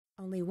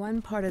Only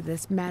one part of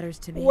this matters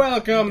to me.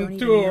 Welcome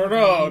to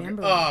Rogue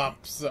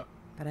Ops.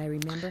 But I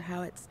remember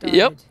how it started.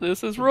 Yep,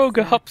 this is Rogue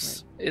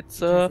Ops.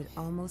 It's it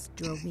almost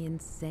drove me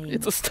insane.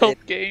 It's a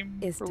stealth game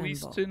Istanbul.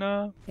 released in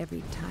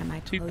Every time I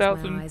close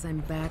 2000 my eyes, I'm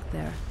back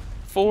there.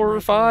 4 or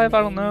 5,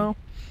 I don't know.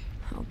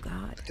 Oh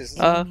God.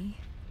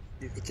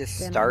 It just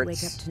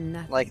starts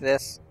like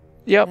this.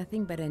 Yep.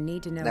 Nothing but a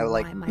need to know No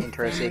like why my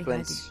intro family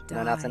sequence. had to No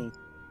die. nothing.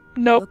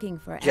 Nope. Looking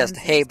for Just answers,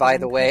 hey, by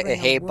but the I'm way, covering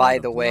a hey, world by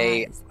of the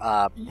way,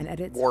 lies. And at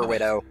its War heart,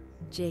 Widow.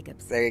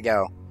 Jacobs. There you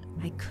go.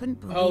 I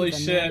couldn't believe Holy the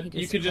man shit, he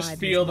you could just described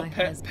feel as the my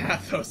pet husband.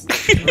 pathos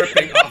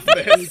dripping off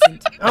this.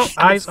 Oh,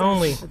 eyes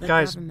only. For the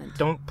Guys, government.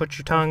 don't put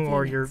your tongue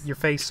or your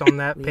face on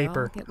that We all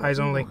paper. get what Eyes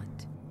we only.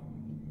 want.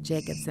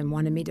 Jacobson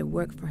wanted me to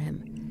work for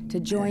him, to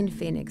join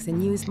Phoenix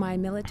and use my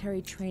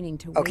military training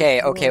to Okay,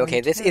 wage war okay. on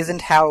This terrorists.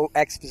 isn't how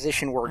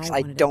exposition works. I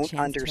I wanted a don't chance to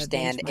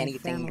understand avenge my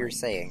anything you're family.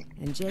 saying.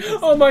 And Jacobson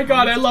Oh my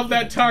god, I promised love to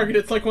that give it target. to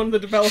It's like one of the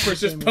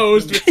developers just Been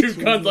posed with within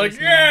 2 guns like,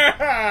 years now,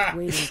 yeah!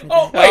 waiting for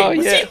Oh, that wait, Oh,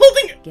 was yeah. he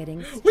holding...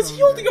 getting Was he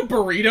holding a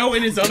stronger. burrito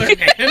in his other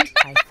hand?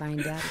 I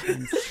find out if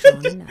I'm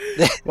strong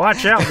enough.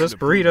 Watch out, this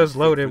burrito's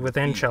loaded with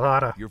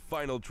enchilada. Your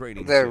final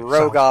training The session.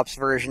 Rogue Ops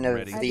version of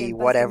I've been the busting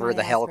whatever my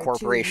the hell ass for 2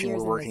 corporation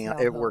years we're in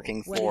this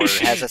working hellhole. for What is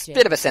has a it,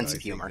 bit of a Jake? sense I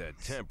of think humor. that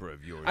temper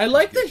of yours I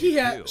like could that he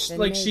get had, you killed.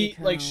 like Then she,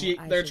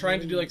 maybe, they're Colonel, trying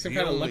to do like some The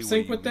kind of only lip way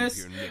sync you with lose this,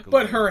 your nickel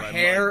but is her by my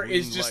hair green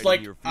is just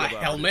lighting like your a field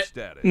operative helmet.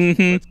 status.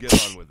 Mhm. Let's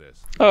get on with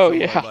this. Oh,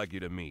 Someone yeah. I'd like you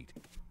to meet.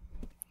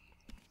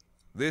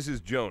 This is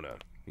Jonah.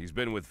 He's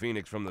been with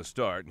Phoenix from the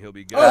start, and he'll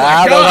be Oh my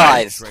Ah,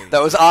 God.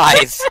 those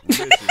eyes.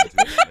 Listen to him and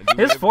do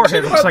His everything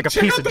forehead he looks like a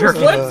Check piece out of those jerky.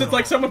 lips, it's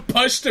like someone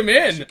pushed him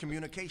in.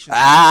 Communication.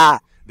 Ah,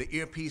 The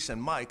earpiece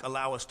and mic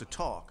allow us to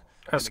talk.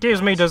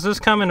 Excuse me, does this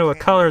come into a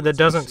color that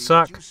doesn't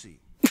suck?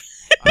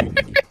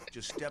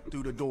 Just step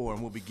through the door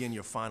and we'll begin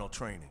your final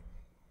training.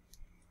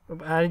 You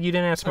didn't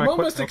answer my I'm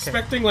question. almost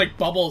expecting like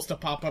bubbles to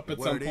pop up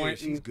at some Word point. is,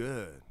 she's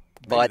good.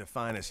 But- Maybe the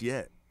finest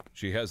yet.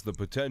 She has the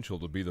potential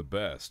to be the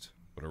best,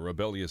 but a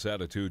rebellious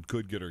attitude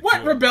could get her What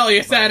killed.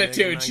 rebellious By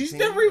attitude? Negra She's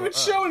 19 never even or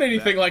us? shown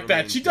anything That like that.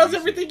 remains She to does be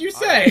everything you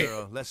All right, say.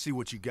 girl, let's see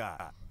what you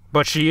got.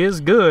 But she is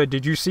good.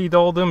 Did you see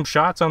all them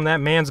shots on that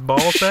man's ball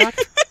sack?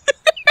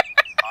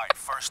 All right,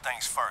 first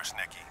things first,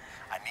 Nikki.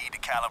 I need to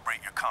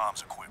calibrate your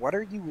comms equipment. what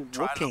are you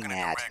Try looking looking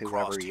at, at the red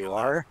cross whoever to you your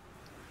are?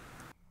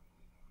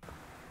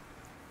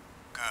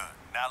 Good.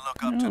 Now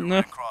look up to the no.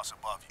 red cross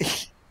above you.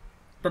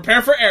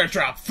 Prepare for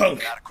airdrop.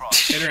 Thunk. Not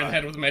across the Hit her in the front.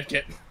 head with a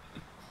medkit.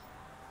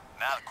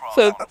 Not across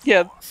So, on the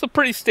yeah, floor. it's a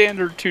pretty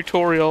standard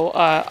tutorial.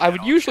 I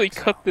would usually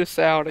cut this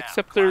out,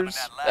 except there's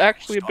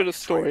actually a bit of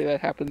story that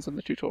happens in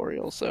the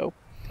tutorial, so...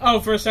 Oh,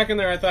 for a second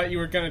there, I thought you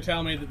were going to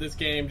tell me that this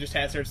game just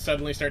has her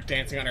suddenly start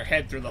dancing on her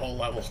head through the whole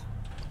level.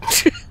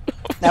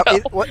 Now, No.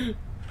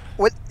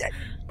 what?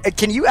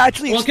 Can you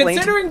actually Well, explain?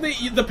 considering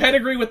the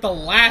pedigree with the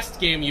last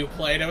game you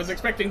played, I was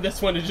expecting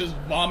this one to just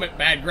vomit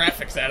bad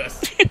graphics at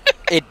us.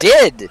 It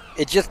did.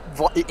 It's just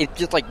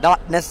like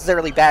not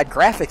necessarily bad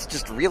graphics,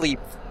 just really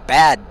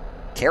bad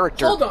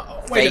character. Hold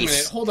on, wait a face.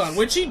 minute, hold on.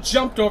 When she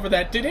jumped over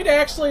that, did it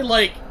actually,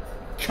 like,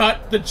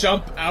 cut the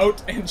jump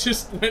out and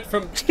just went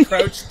from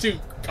crouch to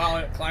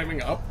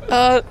climbing up?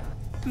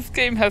 This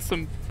game has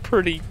some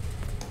pretty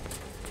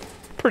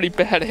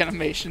bad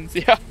animations,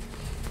 yeah.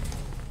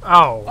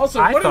 Oh,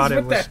 Also, I what thought is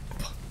it with was.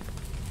 that?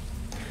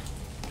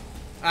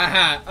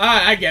 Aha,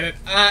 I get it.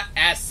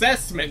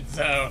 Assessment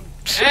zone.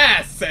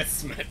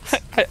 Assessment.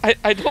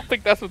 I don't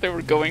think that's what they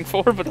were going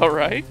for, but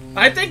alright.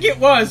 I think it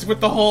was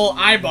with the whole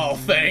eyeball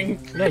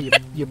thing. Yeah,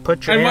 you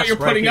put your And ass what you're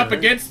right putting here. up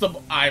against the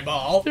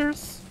eyeball. They're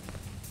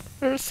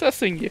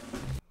assessing you.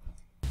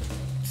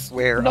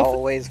 We're Nothing-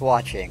 always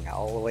watching,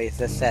 always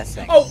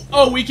assessing.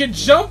 Oh, we can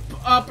jump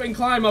up and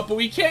climb up, but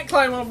we can't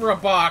climb over a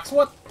box.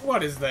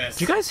 What is this?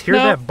 Did you guys hear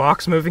No. that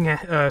box moving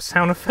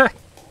sound effect?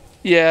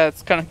 Yeah,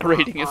 it's kind of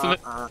grating, isn't it?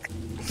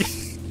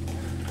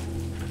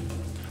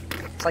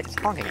 It's like it's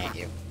honking at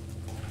you.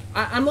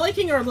 I'm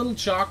liking our little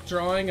chalk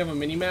drawing of a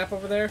mini-map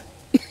over there.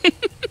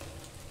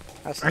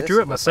 Oh, so I this drew is it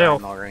what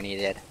myself. Brian Mulrooney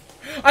did.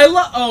 I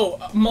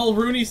love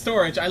Mulrooney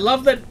storage. I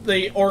love that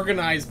the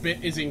organized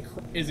bit is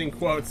in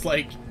quotes.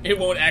 Like it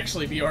won't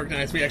actually be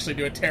organized. We actually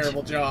do a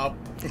terrible job.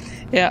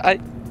 Yeah, I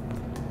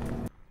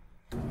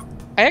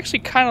actually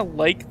kind of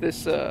like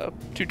this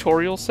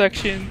tutorial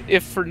section,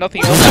 if for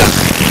nothing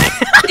else.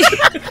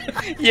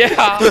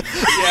 yeah.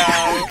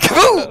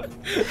 Cool!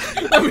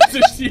 Let me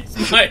just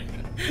use my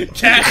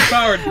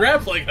cash-powered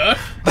grappling hook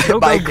Go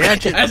My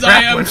gadget. as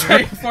I am grappling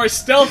trained for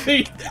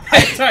stealthy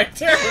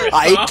anti-terrorist.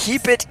 I ops.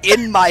 keep it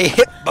in my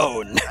hip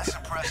bone. That's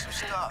impressive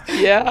stuff.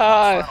 Yeah.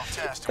 Final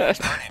test was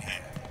done in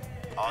here.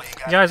 All you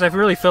got Guys, I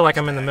really feel like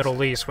I'm in the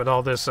Middle East with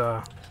all this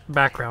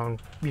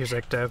background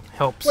music to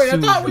help Wait, I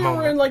soothe thought the we were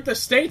moment. in like the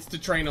States to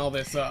train all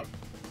this up.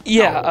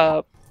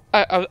 Yeah,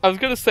 I was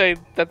gonna say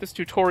that this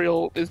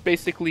tutorial is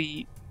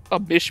basically a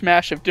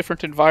mishmash of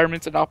different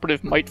environments an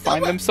operative might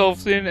find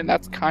themselves in, and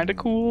that's kind of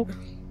cool.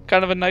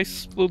 Kind of a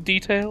nice little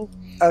detail.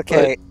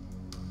 Okay,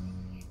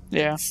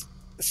 Yeah.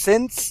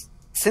 since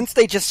since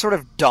they just sort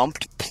of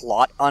dumped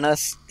plot on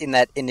us in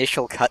that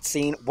initial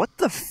cutscene, what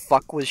the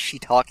fuck was she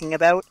talking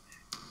about?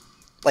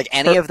 Like,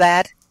 any of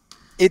that?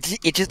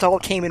 It just all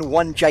came in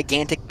one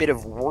gigantic bit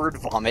of word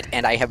vomit,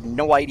 and I have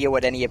no idea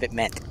what any of it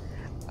meant.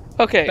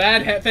 Okay.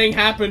 Bad thing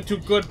happened to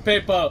good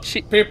people.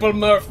 People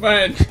must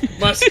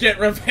get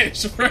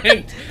revenge,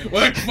 friend.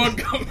 Work for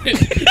government.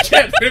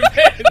 Get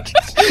revenge.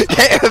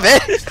 Get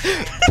revenge?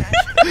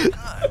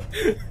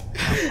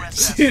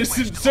 She is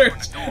in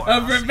search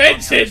of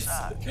revengeance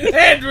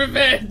and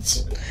revenge.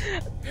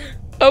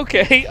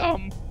 Okay,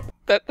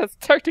 that's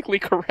technically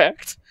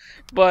correct,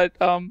 but,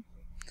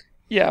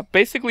 yeah,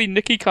 basically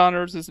Nikki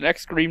Connors is an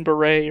ex-Green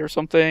Beret or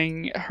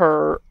something.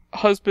 Her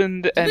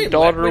husband and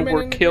daughter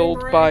were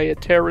killed by a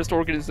terrorist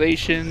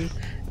organization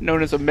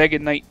known as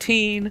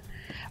Omega-19.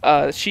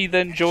 She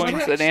then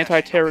joins an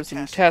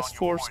anti-terrorism task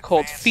force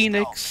called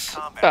Phoenix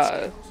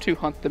to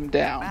hunt them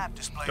down.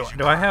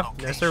 Do I have...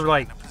 Is there,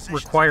 like,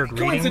 required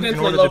reading in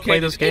order to play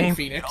this game?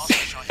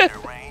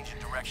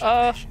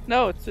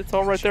 No, it's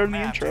all right there in the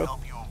intro.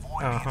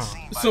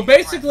 So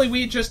basically,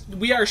 we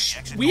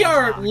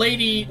are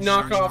Lady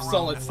knockoff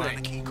Solid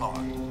Snake.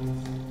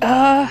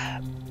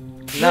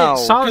 No.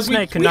 Solid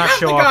Snake cannot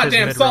show off his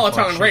midriff. Solid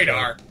on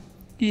radar.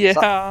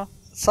 Yeah.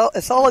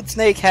 Solid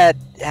Snake had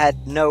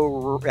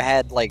no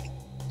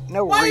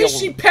Why real is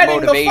she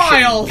petting the motivation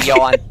files?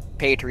 beyond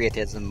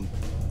patriotism.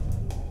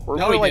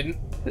 No, he didn't.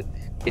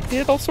 It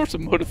did all sorts of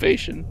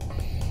motivation.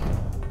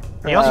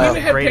 He also He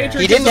had a great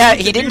patriotism. ass.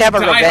 He didn't have a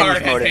Die revenge Hard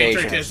had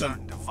motivation.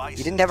 patriotism.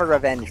 He didn't have a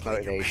revenge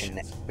motivation.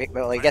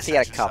 Well, I guess he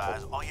had a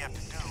couple. All you have to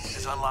do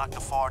is unlock the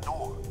far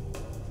door.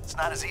 It's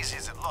not as easy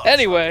as it looks.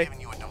 Anyway. I'm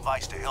giving you a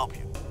device to help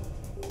you.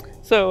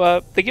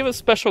 So, they give us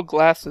special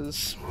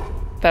glasses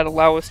that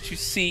allow us to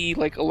see,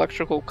 like,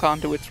 electrical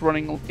conduits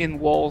running in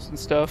walls and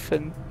stuff,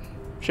 and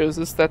shows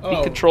us that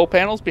the control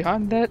panel's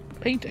behind that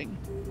painting.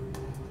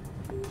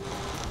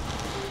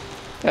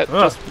 That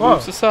just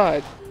moves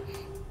aside.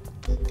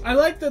 I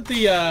like that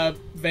the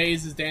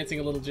vase is dancing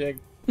a little jig.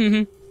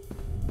 Mm-hmm.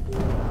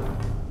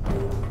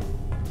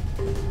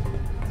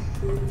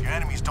 If your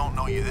enemies don't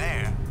know you're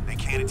there, they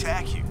can't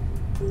attack you.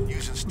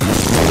 Using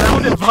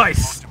Sound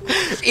advice!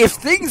 If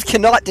things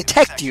cannot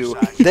detect you,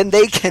 then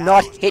they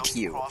cannot hit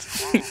you.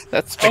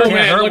 That's true. Oh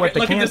man, hurt look what at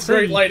they can't this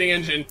great see. lighting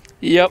engine.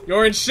 Yep.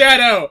 You're in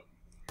shadow.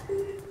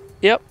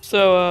 Yep.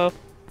 So,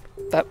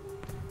 that.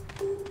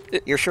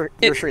 You're sure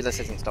this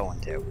isn't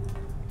stolen too?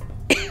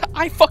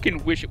 I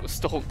fucking wish it was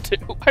stolen too.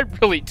 I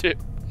really do.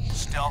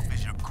 Stealth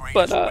is your greatest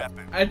But,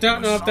 weapon. I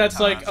don't know if that's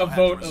like a Sometimes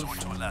vote you'll have to resort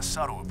of to a less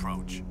subtle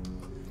approach.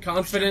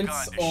 confidence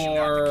Use your gun to shoot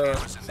out the or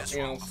cameras in this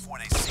something room else. before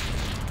they see you.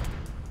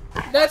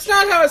 That's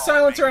not how a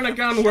silencer on a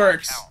gun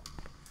works.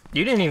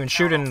 You didn't even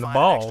shoot it in the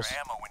balls.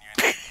 Ammo when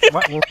you're in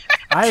What? Well,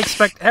 I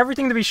expect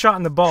everything to be shot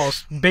in the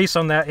balls based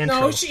on that intro.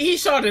 No, he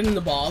shot it in the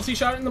balls. He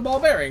shot it in the ball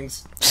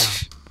bearings.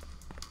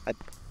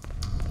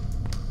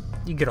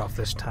 You get off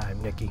this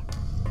time, Nikki.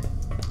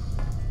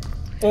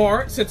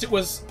 Or, since it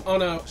was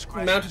on a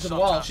mounted to the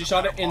wall, she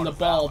shot it in the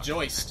ball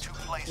joist.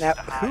 Now,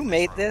 who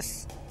made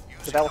this?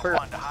 Developer?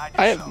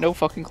 I have no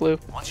fucking clue.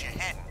 Once you're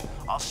hidden,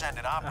 I'll send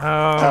it up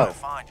Oh. to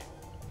find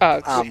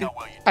you.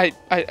 I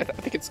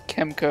think it's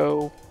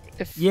Chemco.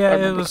 If I Yeah, it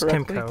remember was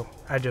correctly. Kimco.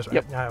 I just...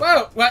 Yep.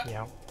 Whoa, what?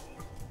 Yeah.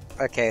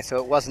 Okay, so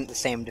it wasn't the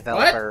same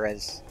developer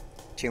as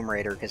Tomb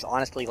Raider, because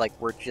honestly, like,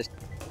 we're just...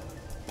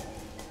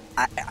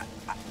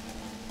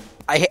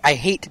 I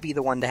hate to be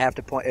the one to have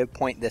to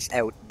point this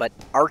out, but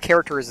our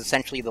character is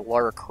essentially the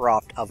Lara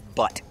Croft of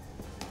butt.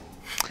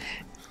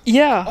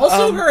 Yeah.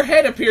 Also, her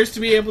head appears to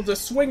be able to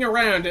swing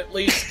around at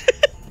least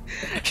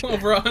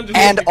over 100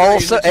 And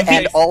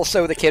degrees.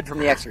 also the kid from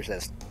The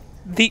Exorcist.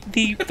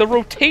 The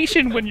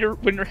rotation when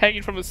you're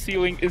hanging from a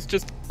ceiling is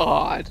just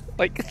odd.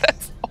 Like,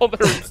 that's all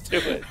there is to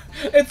it.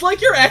 It's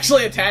like you're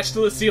actually attached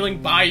to the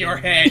ceiling by your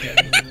head.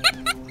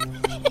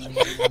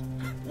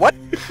 What?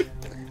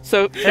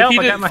 So Help, he I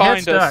got didn't my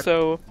head find us,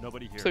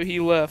 stuck. so he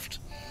left.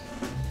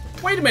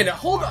 Wait a minute,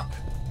 hold on.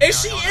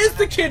 She is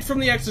the kid from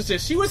The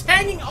Exorcist. She was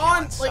hanging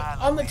on, like,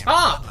 on the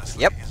top.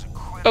 Yep.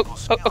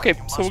 Okay,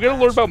 so we're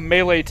gonna learn about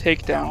melee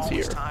takedowns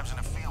here.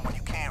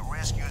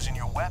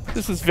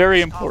 This is very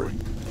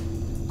important.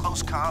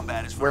 Close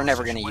combat is for We're those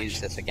never going to situations.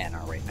 use this again,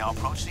 are we? Now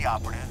approach the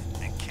operative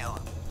and kill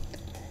him.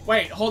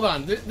 Wait, hold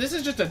on. This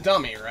is just a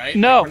dummy, right?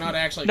 No. Like, we're not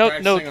actually No,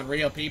 practicing no. on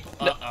real people.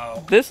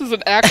 Uh-oh. This is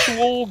an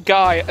actual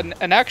guy,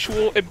 an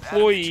actual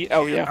employee.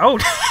 Oh yeah. Oh,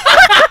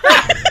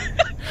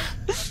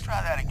 Let's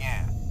try that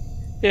again.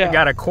 Yeah.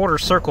 got a quarter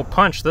circle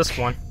punch, this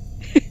one.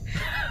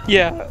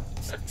 Yeah.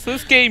 So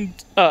this game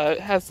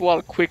has a lot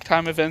of quick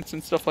time events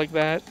and stuff like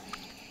that.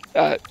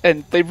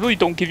 And they really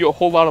don't give you a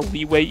whole lot of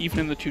leeway, even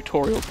in the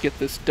tutorial, to get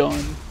this done.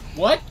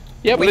 What?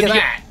 Yeah, We but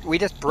just, we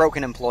just broke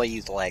an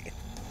employee's leg.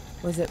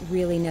 Was it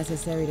really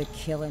necessary to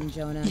kill him,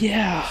 Jonah?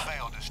 yeah.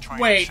 Failed his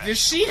training Wait, session. does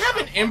she have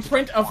an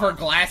imprint of her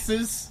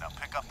glasses Now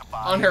pick up the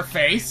body on her and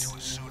face? into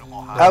a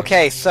suitable hiding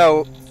Okay,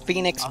 so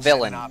Phoenix I'll send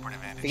villain. an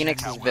operative in to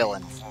Phoenix check is out where you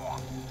villain.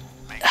 perform.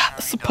 Make sure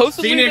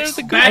supposedly Phoenix, there's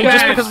a good bad Hey,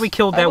 just guys. because we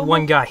killed I that don't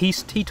one know. guy, he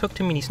took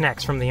too many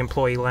snacks from the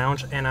employee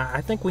lounge, and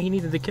I think we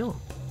needed to kill him.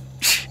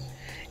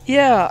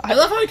 Yeah, I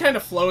love how he kind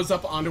of flows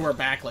up onto her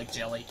back like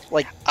jelly.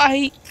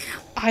 I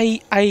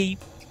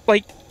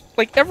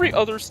like every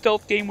other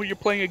stealth game where you're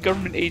playing a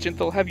government agent,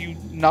 they'll have you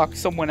knock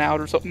someone out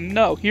or something.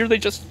 No, here they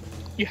just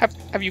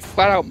have you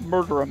flat out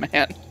murder a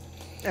man.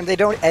 And they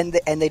don't, and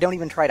they don't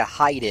even try to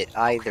hide it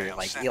either.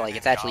 Like, you know, like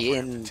it's actually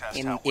in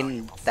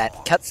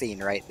that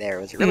cutscene right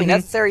there. Was it really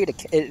necessary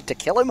to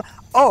kill him?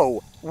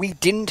 Oh, we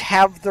didn't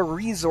have the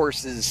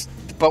resources,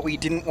 but we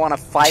didn't want to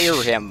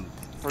fire him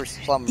for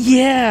some.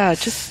 Yeah,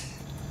 just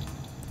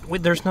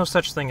There's no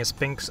such thing as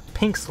pink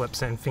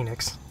slips in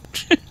Phoenix.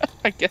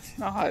 I guess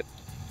not.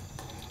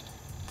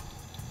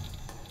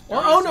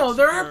 Well, oh no,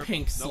 there are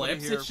pink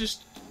slips. It's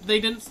just they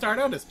didn't start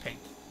out as pink.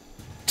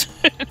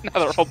 Now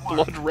they're all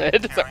blood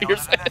red. Is that what you're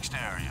saying? Next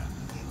area.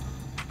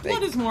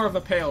 Blood is more of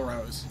a pale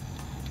rose.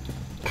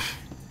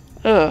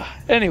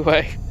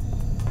 Anyway.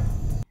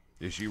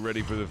 Is she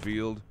ready for the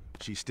field?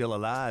 She's still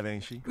alive,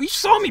 ain't she? You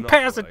saw me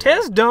pass the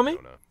test, dummy!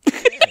 Yeah,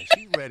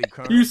 she's ready,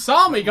 Colonel. You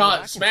saw me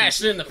got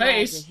smashed in the Glad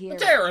face. to hear The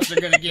it. terrorists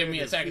are gonna give me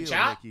a second Feel,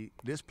 shot. Nikki,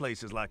 this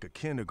place is like a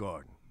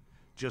kindergarten.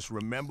 Just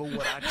remember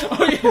what I Oh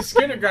told you. yes,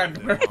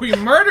 kindergarten, where we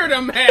murdered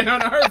a man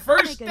on our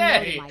first Make a note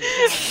of day. my dad.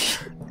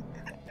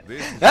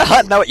 This is I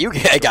don't know what you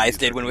guys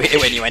did when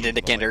you went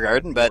into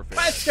kindergarten, but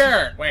Let's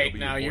skirt. Wait, You'll be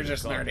no, you're in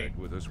just nerdy. contact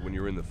with us when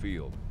you're in the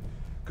field.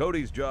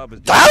 Cody's job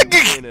is Ah! to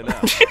move in and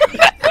out.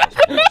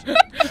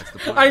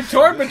 I'm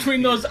torn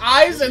between those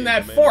eyes and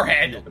that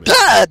forehead.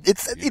 God,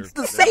 it's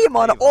the same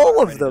on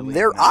all of them.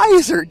 Their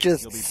eyes are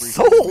just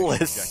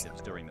soulless.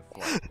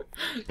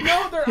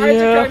 No, their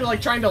eyes are kind of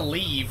like trying to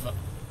leave.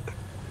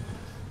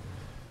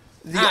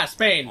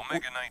 Spain.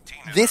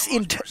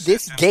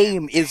 This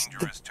game is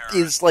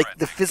like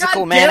the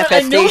physical God damn it,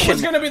 I knew it was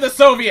manifestation gonna be the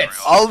Soviets.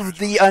 of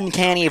the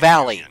uncanny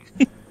valley.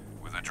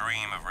 With a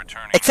dream of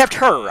returning Except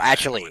her,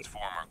 actually.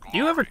 Do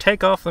you ever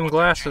take off them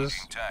glasses?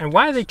 And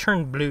why do they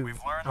turn blue?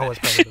 Oh, it's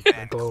probably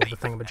the glow of the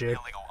thingamajig.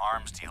 illegal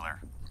arms dealer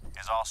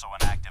is also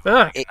an active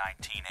Ah.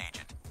 19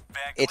 agent.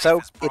 It's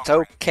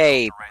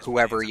okay,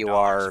 whoever you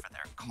are.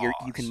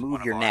 You can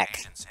move your neck.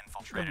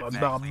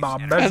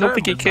 I don't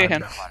think he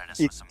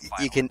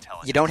can.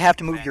 You don't have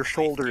to move your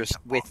shoulders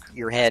with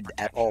your head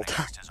at all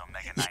times.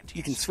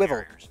 You can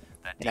swivel.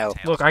 You know.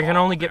 Look, I can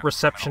only get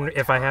reception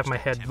if I have my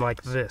head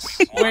like this.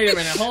 Wait a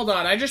minute, hold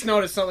on. I just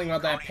noticed something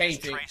about that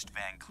painting.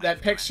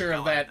 That picture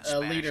of that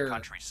leader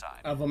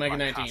of Omega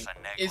 19.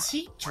 Is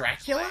he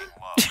Dracula?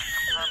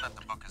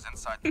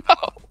 No,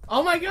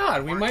 Oh my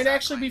god, we might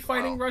actually be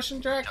fighting Russian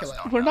Dracula.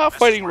 we're not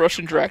fighting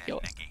Russian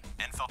Dracula.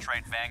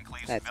 Infiltrate Van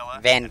Cleef's That's villa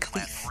Van and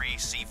plant Cleef. 3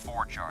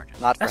 C4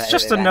 charges. Not That's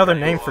just another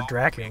name for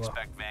Dracula.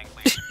 Expect Van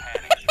Cleef to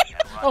panic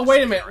and run Oh,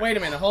 wait a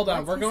minute, hold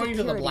on. We're What's the going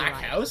to the security Black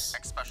like? House?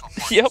 special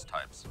forces Yep.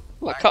 types.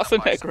 La Casa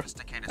Negra.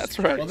 That's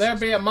right. Will there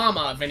be a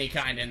mama of any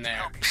kind in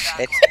there?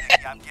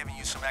 I'm giving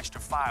you some extra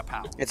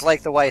firepower. It's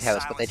like the White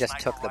House, but they just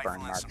took the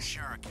burn marks.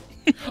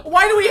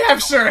 Why do we have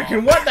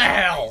Shuriken? What the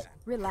hell?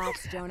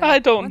 Relax, Jonah. I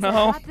don't Once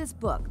know. I got this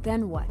book,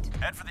 then what?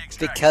 Head for the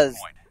extraction Because,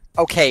 point.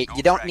 okay,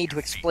 you don't need to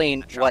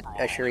explain what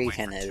a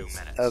shuriken is.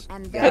 Oh,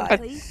 And I, then, God.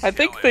 please? I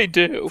think they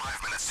do.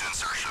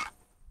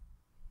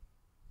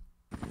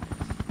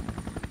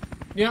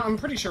 You know, I'm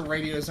pretty sure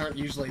radios aren't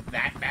usually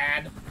that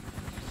bad.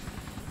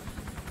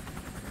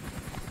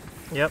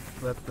 Yep,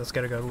 let's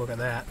gotta go look at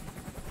that.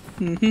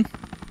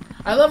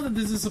 I love that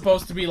this is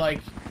supposed to be, like,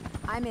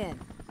 I'm in.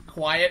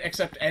 quiet,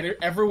 except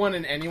everyone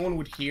and anyone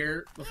would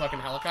hear the fucking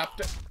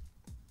helicopter.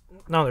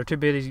 No, they're too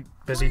busy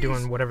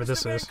doing whatever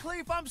this is.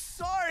 Cleef, I'm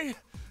sorry.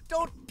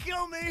 Don't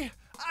kill me.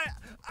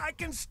 I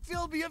can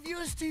still be of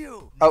use to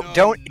you. Oh,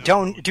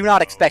 do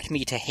not expect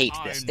me to hate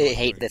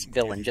this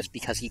villain just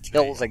because he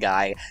kills a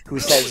guy who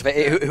says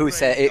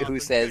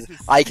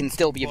I can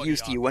still be of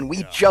use to you when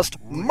we just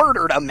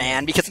murdered a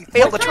man because he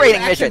failed the What kind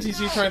training of accent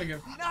mission. is he trying to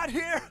give? Not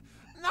here.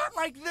 Not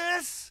like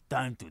this.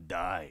 Time to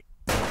die.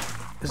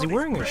 Is he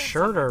wearing a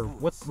shirt or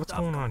what's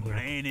going on here?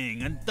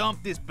 Complaining and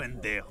dump this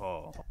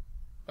pendejo.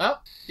 Oh,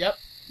 yep.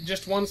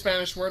 Just one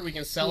Spanish word, we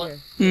can sell it.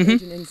 Here,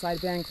 agent inside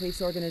Van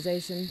Cleef's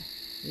organization.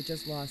 You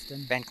just lost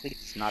him. Van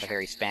Cleef is not a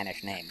very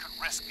Spanish name.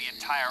 Risk the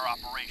entire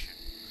operation.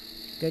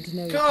 Good to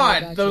know you're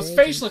God, those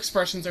facial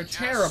expressions are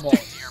terrible.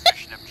 To your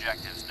mission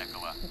objectives,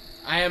 Nicola.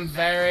 I am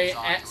very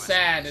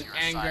sad and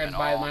angered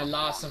by my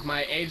loss of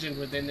my agent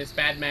within this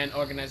B.A.D.M.A.N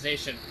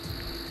organization.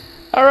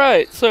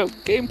 Alright, so,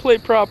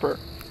 gameplay proper.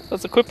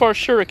 Let's equip our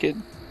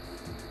shuriken.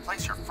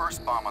 Place your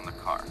first bomb on the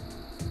car.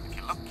 If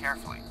you look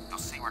carefully, you'll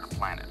see where to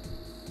plant it.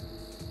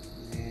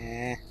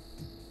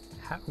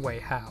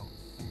 Wait, how?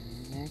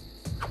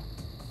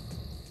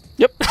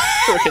 Yep,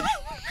 shuriken.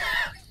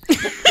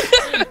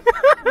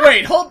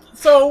 Wait,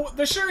 so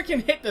the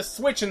shuriken hit the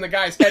switch in the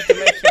guy's head to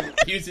make him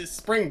use his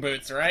spring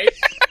boots, right?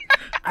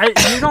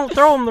 You don't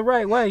throw them the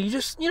right way. You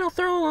just,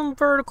 throw them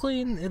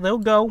vertically and they'll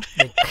go.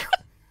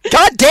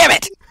 God damn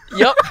it!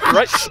 Yep,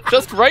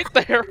 just right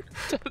there.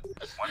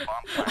 One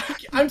bomb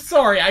planted. I'm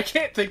sorry, I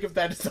can't think of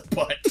that as a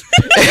butt.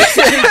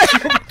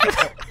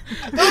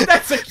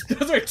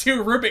 Those are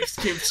 2 Rubik's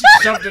Cubes she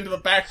shoved into the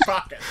back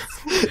pockets.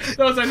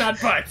 Those are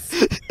not butts.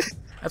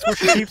 That's where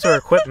she keeps her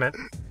equipment.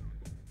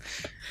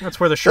 That's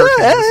where the shirt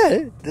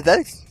is. That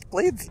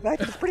explains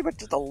that. It's pretty much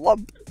just a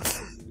lump.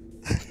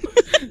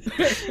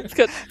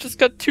 It's just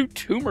got 2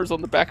 tumors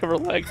on the back of her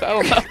legs. I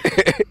don't know.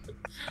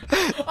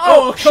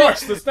 Oh, of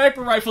course, the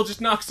sniper rifle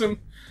just knocks him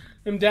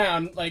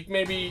down. Like,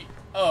 maybe,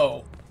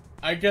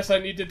 I guess I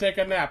need to take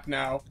a nap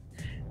now.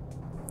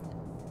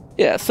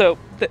 Yeah, so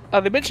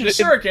they mentioned The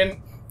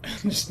shuriken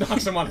just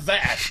knocks him on his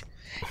ass.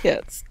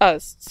 Yeah,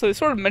 so they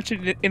sort of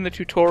mentioned it in the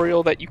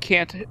tutorial that you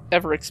can't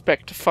ever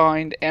expect to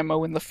find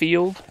ammo in the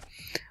field.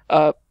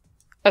 As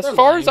They're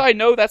far lying. as I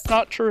know, that's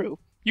not true.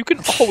 You can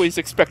always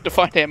expect to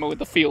find ammo in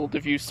the field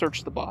if you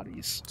search the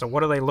bodies. So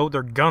what do they load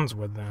their guns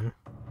with then?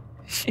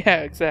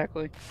 Yeah,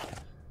 exactly.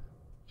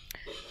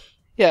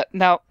 Yeah,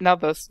 now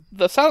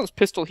the silenced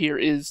pistol here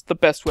is the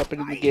best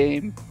weapon in the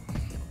game.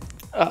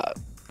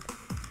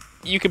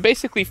 You can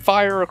basically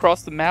fire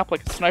across the map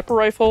like a sniper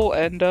rifle,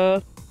 and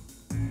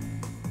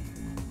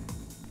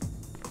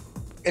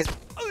it's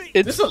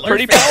This alert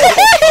pretty is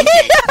powerful.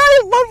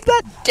 I love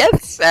that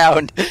death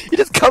sound. He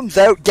just comes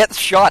out, gets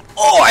shot.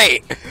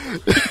 Oi!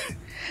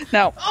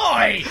 Now,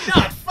 Oi!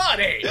 Not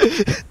funny!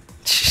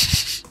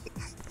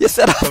 You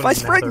set off my Another.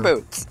 spring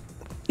boots.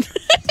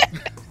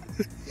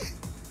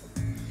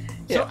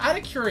 So, out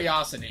of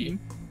curiosity,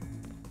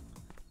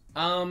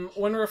 when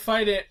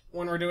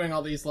we're doing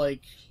all these,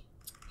 like,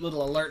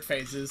 little alert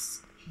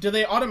phases, do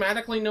they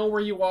automatically know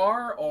where you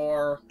are,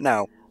 or...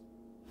 No.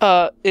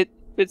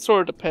 it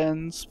sort of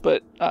depends,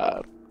 but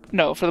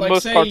no, for the Like,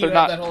 most say part, you they're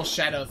have not. that whole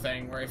shadow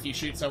thing, where if you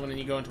shoot someone and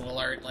you go into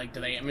alert, like,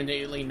 do they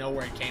immediately know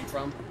where it came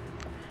from?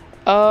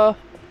 No,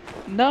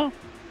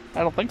 I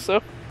don't think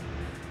so.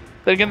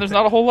 Then again, there's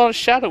not a whole lot of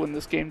shadow in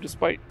this game,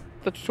 despite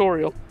the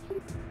tutorial.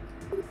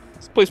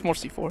 Let's place more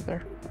C4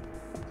 there.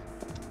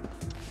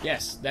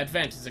 Yes, that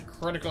vent is a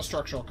critical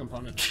structural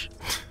component.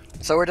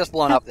 So we're just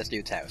blowing up this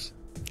dude's house.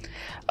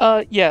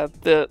 Yeah,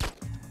 the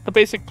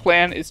basic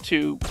plan is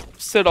to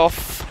set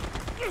off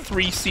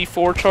 3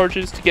 C4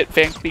 charges to get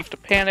Van Cleef to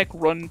panic,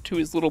 run to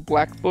his little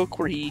black book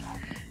where he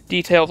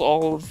details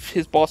all of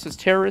his boss's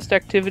terrorist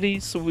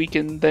activities, so we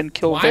can then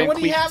kill Why Van would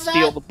he Cleef have and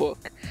steal that? the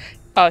book.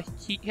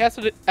 He has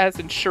it as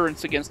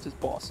insurance against his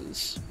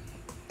bosses.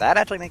 That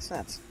actually makes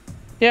sense.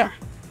 Yeah.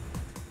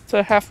 It's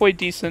a halfway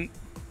decent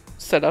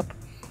setup.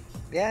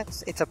 Yeah,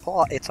 it's a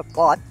plot. It's a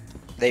plot.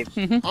 They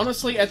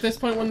Honestly, at this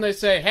point when they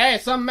say, hey,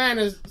 some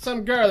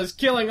girl is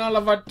killing all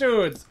of our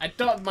dudes, I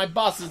told my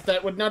bosses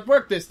that would not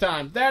work this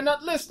time. They're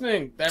not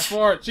listening.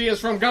 Therefore, she is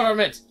from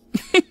government.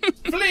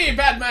 Flee,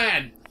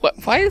 B.A.D.M.A.N!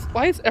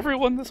 Why is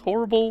everyone this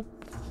horrible?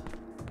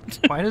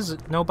 Why does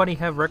nobody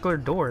have regular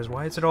doors?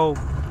 Why is it all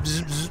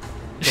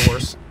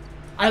doors?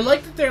 I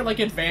like that they're, like,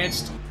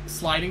 advanced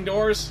sliding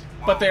doors,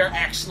 but they're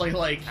actually,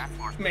 like,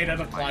 made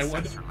out of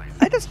plywood.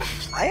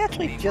 I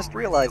actually just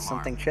realized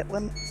something,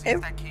 Chitlin.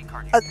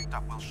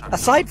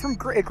 Aside from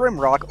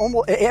Grimrock,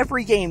 almost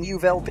every game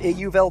you've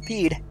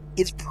LP'd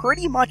is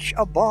pretty much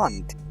a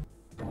Bond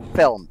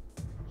film.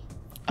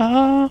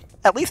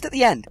 At least at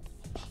the end.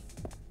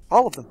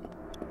 All of them.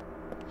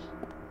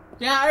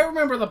 Yeah, I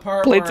remember the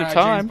part Blades where of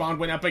Time. James Bond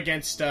went up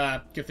against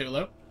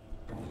Cthulhu.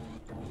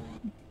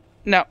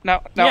 Now,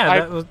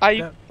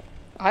 Yeah,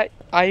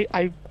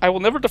 I will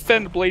never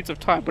defend Blades of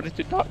Time, but it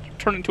did not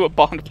turn into a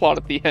Bond plot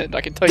at the end,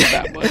 I can tell you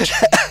that much.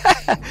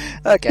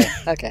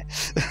 Okay.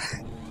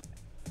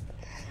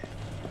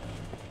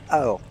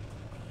 Oh.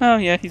 Oh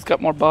yeah, he's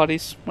got more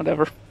bodies,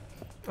 whatever.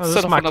 Oh, this Set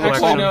is off my another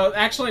collection. bomb.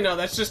 Actually, no,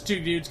 that's just 2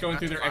 dudes going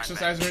through their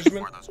exercise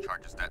regimen.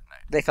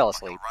 They fell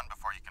asleep.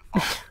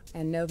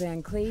 And no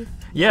Van Cleef?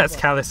 Yeah, it's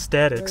Where's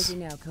calisthenics. he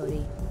now,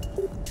 Cody?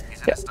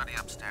 So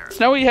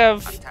now we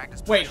have,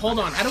 Wait, hold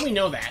on, how do we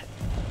know that?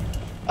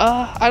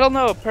 I don't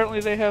know,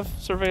 apparently they have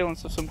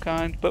surveillance of some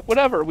kind, but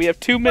whatever, we have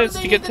 2 minutes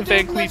they to get need to to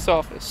Van do Cleef's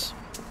office.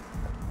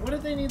 What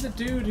did they need the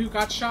dude who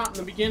got shot in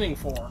the beginning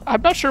for?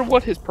 I'm not sure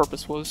what his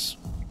purpose was.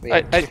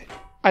 Wait,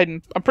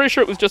 I'm pretty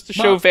sure it was just to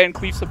show Mom. Van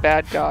Cleef's a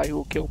bad guy who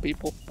will kill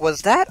people.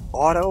 was that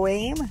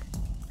auto-aim?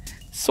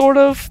 Sort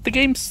of. The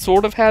game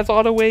sort of has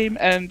auto-aim,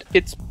 and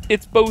it's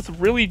both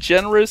really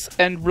generous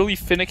and really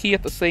finicky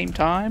at the same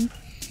time.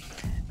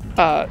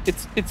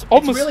 It's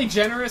almost... It's really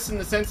generous in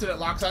the sense that it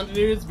locks onto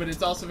dudes, but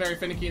it's also very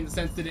finicky in the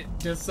sense that it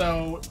does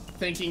so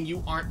thinking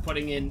you aren't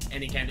putting in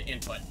any kind of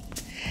input.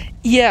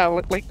 Yeah,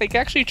 like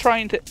actually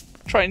trying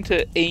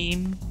to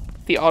aim,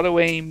 the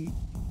auto-aim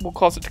will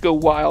cause it to go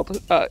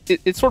wild.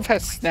 It sort of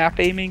has snap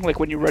aiming, like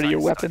when you ready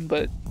your weapon,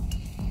 but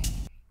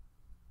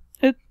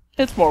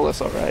it's more or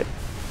less alright.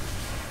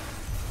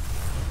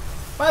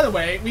 By the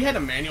way, we had a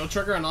manual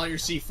trigger on all your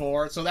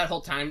C4, so that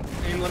whole time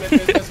in limit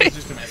business was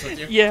just to mess with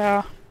you.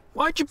 Yeah.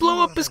 Why'd you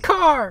blow up his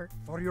car?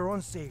 For your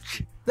own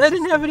safety. That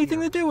didn't have anything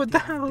to do with the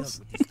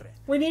house.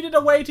 We needed a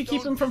way to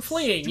keep him from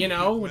fleeing, you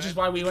know, which is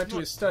why we went to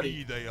his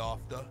study. Day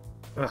after.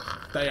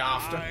 Day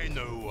after. I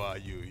know why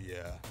you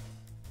here,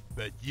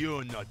 but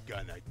you're not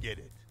gonna get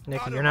it.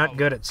 Nikki, you're not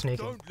good at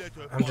sneaking. Don't let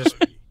her I'm just-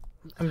 bother you.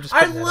 I'm just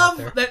I putting that out love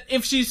there. that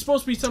if she's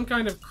supposed to be some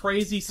kind of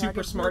crazy,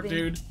 super smart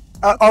dude.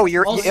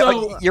 You're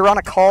on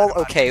a call.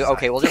 Okay,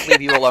 we'll just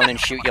leave you alone and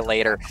shoot you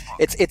later.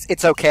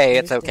 It's okay.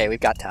 It's okay. We've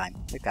got time.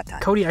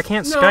 Cody, I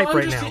can't No, Skype I'm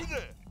right just-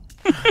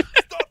 now.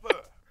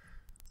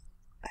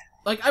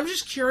 Like, I'm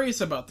just curious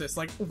about this.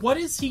 Like, what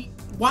is he...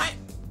 Why...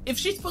 If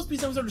she's supposed to be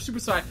some sort of super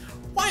spy,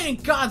 why in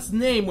God's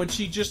name would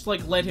she just,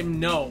 like, let him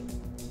know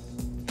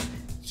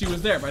she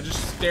was there by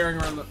just staring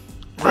around the...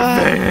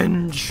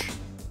 Revenge!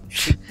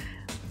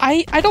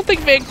 I don't think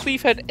Van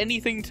Cleef had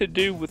anything to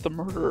do with the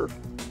murder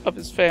of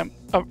his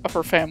of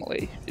her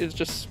family. It's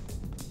just...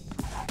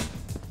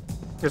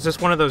 Is this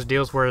one of those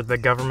deals where the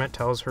government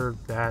tells her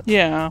that...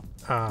 Yeah.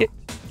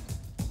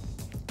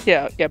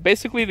 Yeah,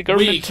 basically the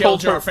government We killed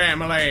told her... your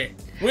family!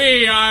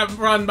 We are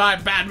run by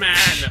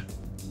B.A.D.M.A.N!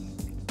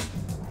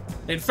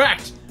 In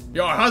fact,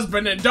 your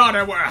husband and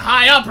daughter were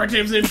high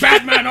operatives in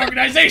B.A.D.M.A.N.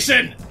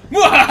 organization!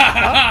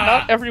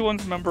 Not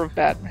everyone's a member of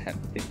B.A.D.M.A.N.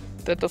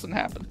 That doesn't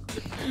happen.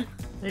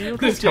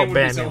 This tell game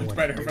would be so B.A.D.M.A.N. much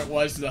better if it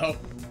was, though.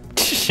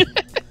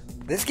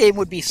 This game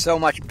would be so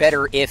much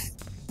better if...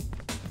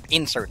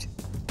 Insert.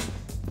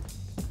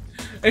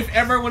 If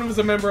everyone was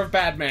a member of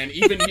B.A.D.M.A.N.,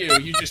 even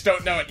you just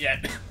don't know it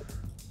yet.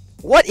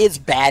 What is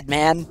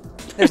B.A.D.M.A.N?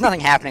 There's nothing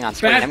happening on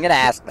screen. I'm gonna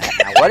ask that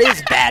now. What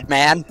is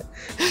B.A.D.M.A.N?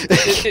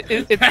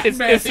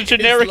 It's a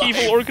generic is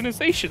evil life.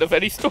 organization of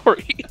any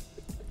story.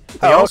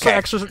 They Oh, also okay.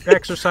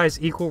 exercise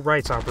equal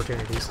rights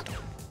opportunities.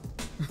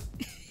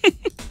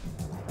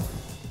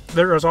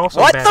 There is also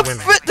What bad the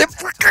women.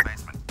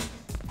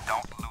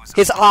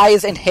 His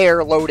eyes and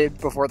hair loaded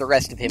before the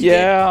rest of him did.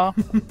 Yeah.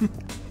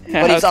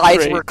 But his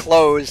eyes were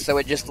closed, so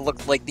it just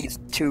looked like these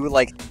two,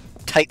 like,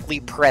 tightly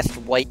pressed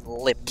white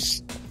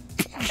lips.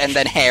 And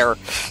then hair.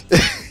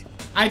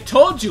 I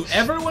told you,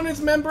 everyone is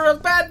a member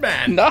of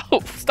B.A.D.M.A.N. No,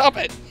 stop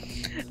it.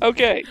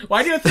 Okay.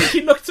 Why do you think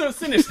he looked so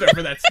sinister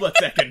for that split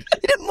second?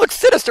 He didn't look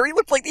sinister, he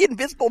looked like the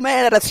Invisible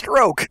Man had a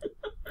stroke.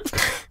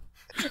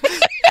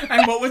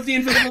 And what was the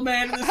Invisible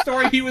Man in the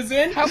story he was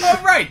in?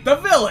 Oh, right, the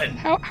villain!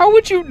 How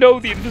would you know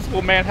the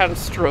Invisible Man had a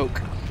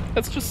stroke?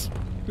 That's just...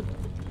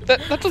 That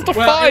just defines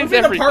Well, it would be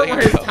the everything. part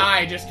where his though.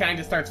 tie just kind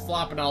of starts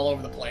flopping all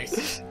over the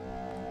place.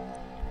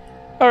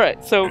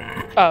 Alright, so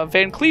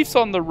Van Cleef's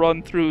on the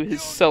run through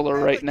his cellar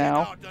right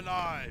now.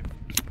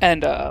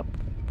 And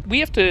we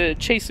have to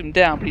chase him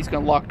down, but he's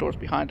going to lock doors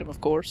behind him,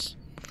 of course.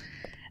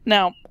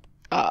 Now,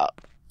 the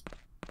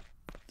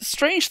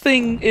strange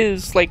thing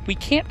is, like, we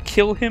can't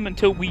kill him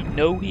until we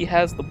know he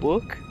has the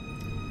book.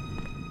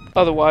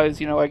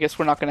 Otherwise, you know, I guess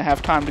we're not going to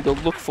have time to go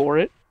look for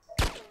it.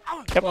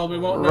 Yep. Well, we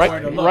won't know Right- where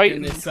to look right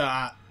in this,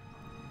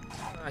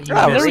 we're there we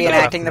go.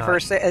 reenacting the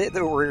first.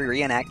 We're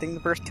reenacting the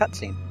first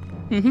cutscene.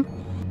 Mm-hmm.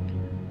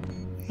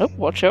 Oh,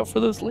 watch out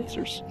for those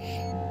lasers.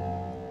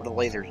 What do the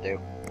lasers do?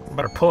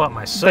 Better pull out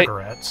my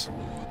cigarettes.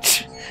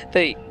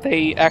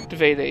 They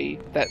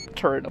activate that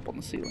turret up on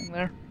the ceiling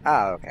there.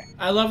 Oh, okay.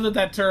 I love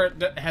that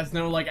turret has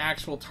no, like,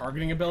 actual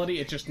targeting ability.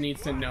 It just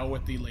needs to know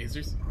with the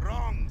lasers.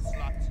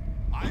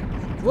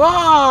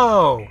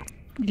 Whoa!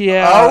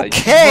 Yeah.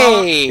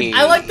 Okay.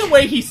 I like the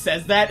way he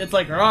says that. It's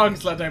like, wrong,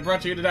 slut, I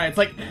brought you to die. It's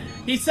like,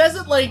 he says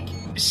it like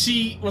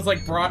she was,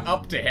 like, brought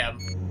up to him.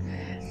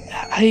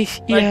 Like,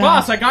 Yeah.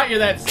 boss, I got you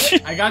that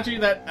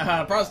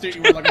prostitute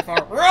you were looking for.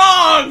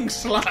 Wrong,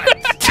 slut!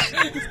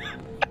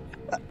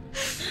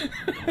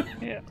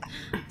 Yeah.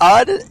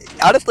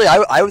 Honestly,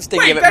 I was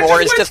thinking Wait, of that it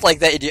more just as went- just like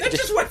that. That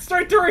just went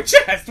straight through her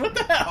chest. What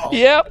the hell?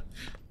 Yep.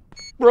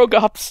 Rogue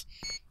Ops.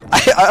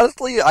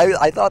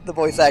 I thought the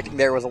voice acting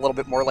there was a little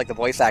bit more like the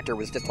voice actor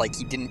was just like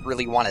he didn't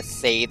really want to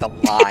say the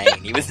line.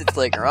 He was just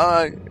like,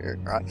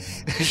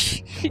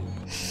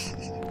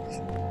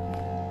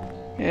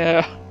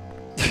 Yeah.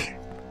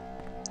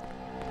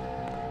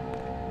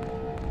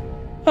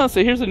 Oh,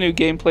 so here's a new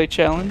gameplay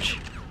challenge.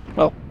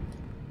 Well,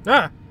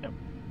 Ah!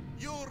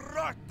 You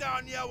rock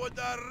down here with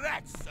the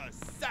rats,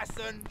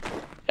 assassin!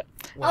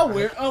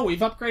 We've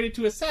upgraded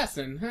to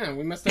assassin. Huh?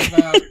 We must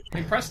have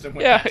impressed him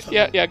with yeah, that.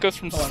 yeah. It goes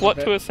from Hold on a slut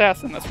bit. to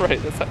assassin. That's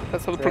right.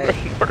 That's how the Right.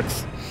 progression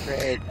works.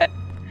 Great.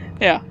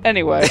 Yeah.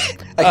 Anyway.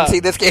 I can see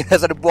this game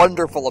has a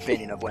wonderful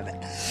opinion of women.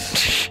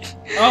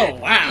 Oh wow!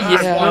 Yeah.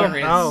 This water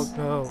is-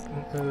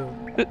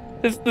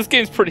 Oh. This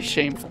game's pretty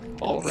shameful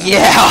all around.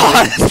 Yeah,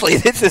 honestly,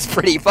 this is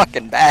pretty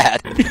fucking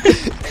bad.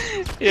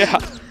 Yeah.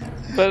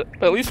 But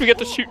at least we get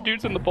to shoot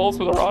dudes in the balls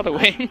with our auto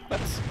aim.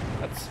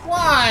 That's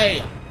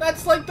Why?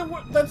 That's like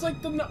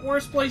the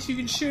worst place you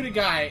can shoot a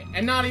guy,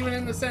 and not even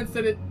in the sense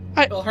that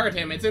it'll hurt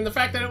him. It's in the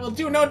fact that it will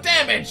do no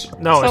damage.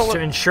 No, So- it's to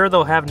ensure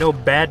they'll have no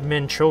bad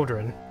men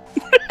children.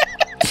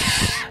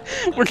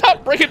 We're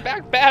not bringing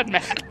back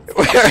B.A.D.M.A.N.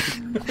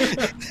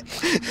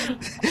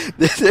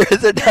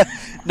 There's a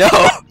no.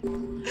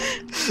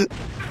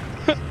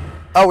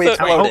 Oh, we So-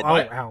 exploded.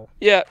 Ow.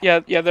 Yeah.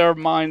 There are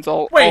mines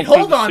all. Wait, all through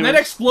hold the on. That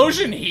sewers.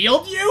 explosion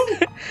healed you?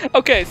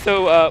 Okay,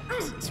 so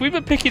we've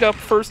been picking up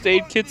first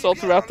aid kits all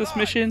throughout this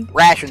mission.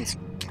 Rations.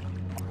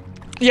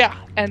 Yeah,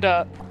 and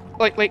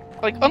like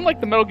unlike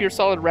the Metal Gear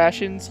Solid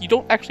rations, you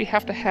don't actually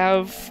have to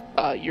have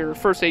your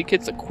first aid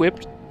kits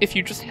equipped if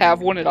you just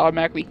have one, it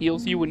automatically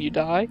heals you when you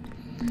die.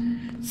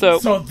 So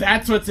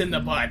that's what's in the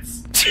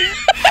butts.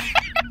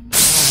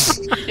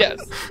 yes.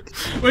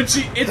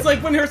 It's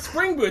like when her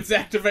spring boots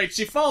activate,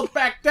 she falls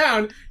back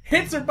down,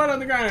 hits her butt on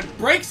the ground,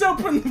 breaks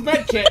open the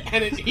medkit,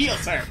 and it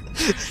heals her.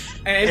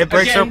 And it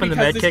breaks again, open the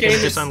because medkit this and game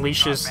just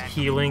unleashes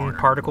healing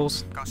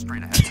particles. Go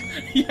straight ahead.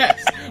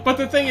 Yes, but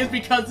the thing is,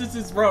 because this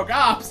is Rogue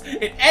Ops,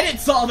 it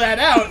edits all that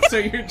out, so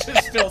you're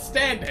just still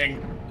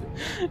standing.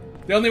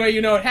 The only way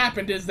you know it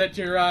happened is that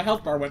your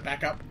health bar went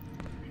back up.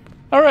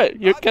 Alright,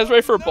 you guys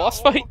ready for a boss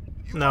fight?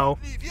 No.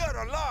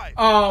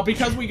 Oh,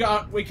 because we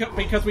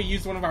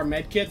used one of our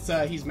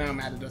medkits, he's now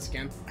mad at us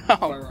again.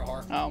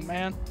 Oh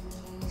man.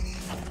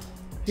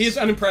 He is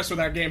unimpressed with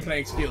our game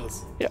playing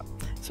skills. Yeah.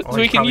 So Or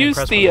we he's can probably use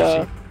impressed the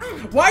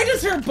with Why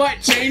does her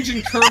butt change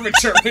in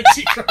curvature when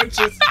she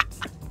crunches?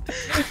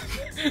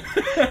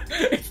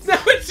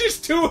 It's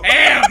just two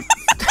hams!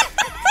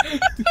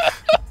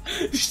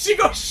 Did she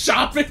go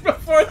shopping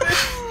before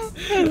this?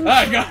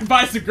 I gotta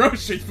buy some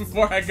groceries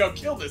before I go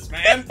kill this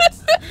man.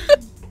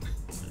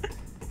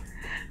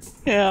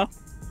 Yeah.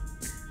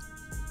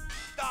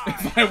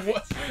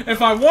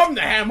 If I warm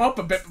the ham up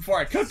a bit before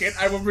I cook it,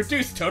 I will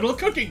reduce total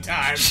cooking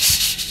time.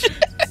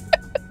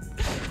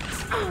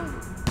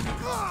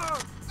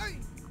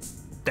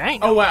 Dang.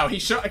 Oh wow, he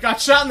got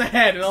shot in the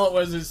head, and all it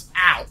was is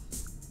ow.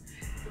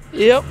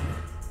 Yep.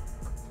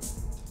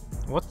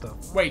 What the?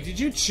 Wait, did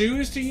you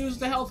choose to use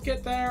the health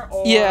kit there,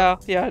 or Yeah,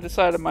 I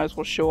decided I might as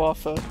well show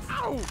off a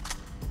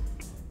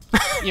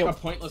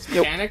pointless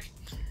mechanic?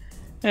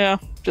 Yeah,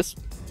 just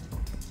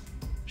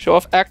show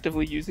off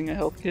actively using a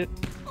health kit.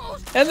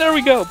 And there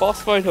we go,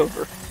 boss fight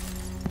over.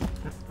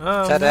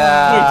 Oh,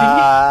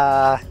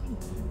 Ta-da!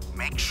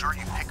 Make sure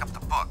you pick up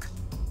the book.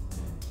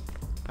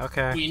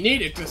 Okay. We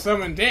need it to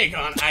summon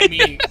Dagon. I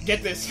mean,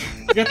 get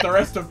the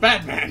rest of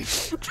B.A.D.M.A.N.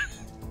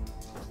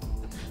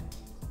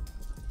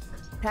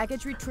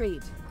 Package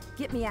retrieved.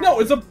 Get me out. No,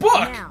 it's a book!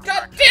 Now.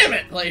 God damn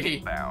it, lady!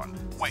 Bound.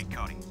 Wait,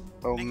 Cody.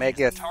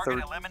 Omega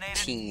Target eliminated?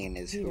 13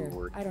 is who Peter,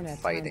 we're I don't have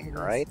time fighting, for this.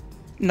 right?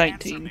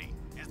 19. Is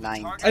the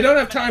 9. target I don't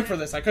have time for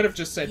this. I could have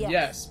just said yes.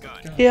 Yes.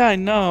 But God. Yeah, I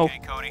know. Okay,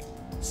 Cody.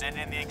 Send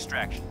in the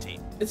extraction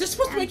team. Is this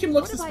supposed to make him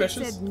look What if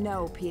suspicious? I said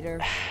no, Peter?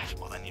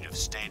 Well, then you'd have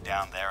stayed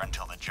down there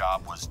until the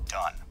job was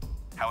done.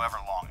 However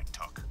long it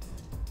took.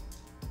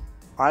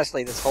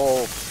 Honestly, this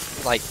whole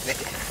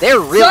they're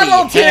really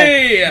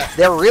Subtlety!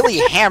 they're really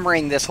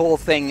hammering this whole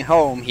thing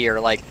home here.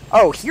 Like,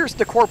 oh, here's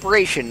the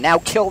corporation. Now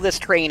kill this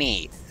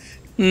trainee.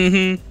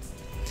 Mm-hmm.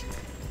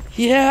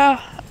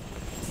 Yeah.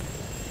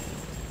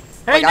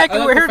 Hey, Like,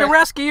 Nick, we're here to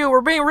rescue you.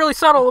 We're being really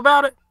subtle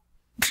about it.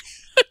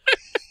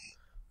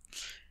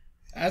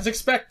 As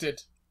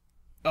expected,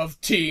 of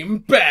Team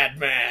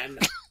B.A.D.M.A.N.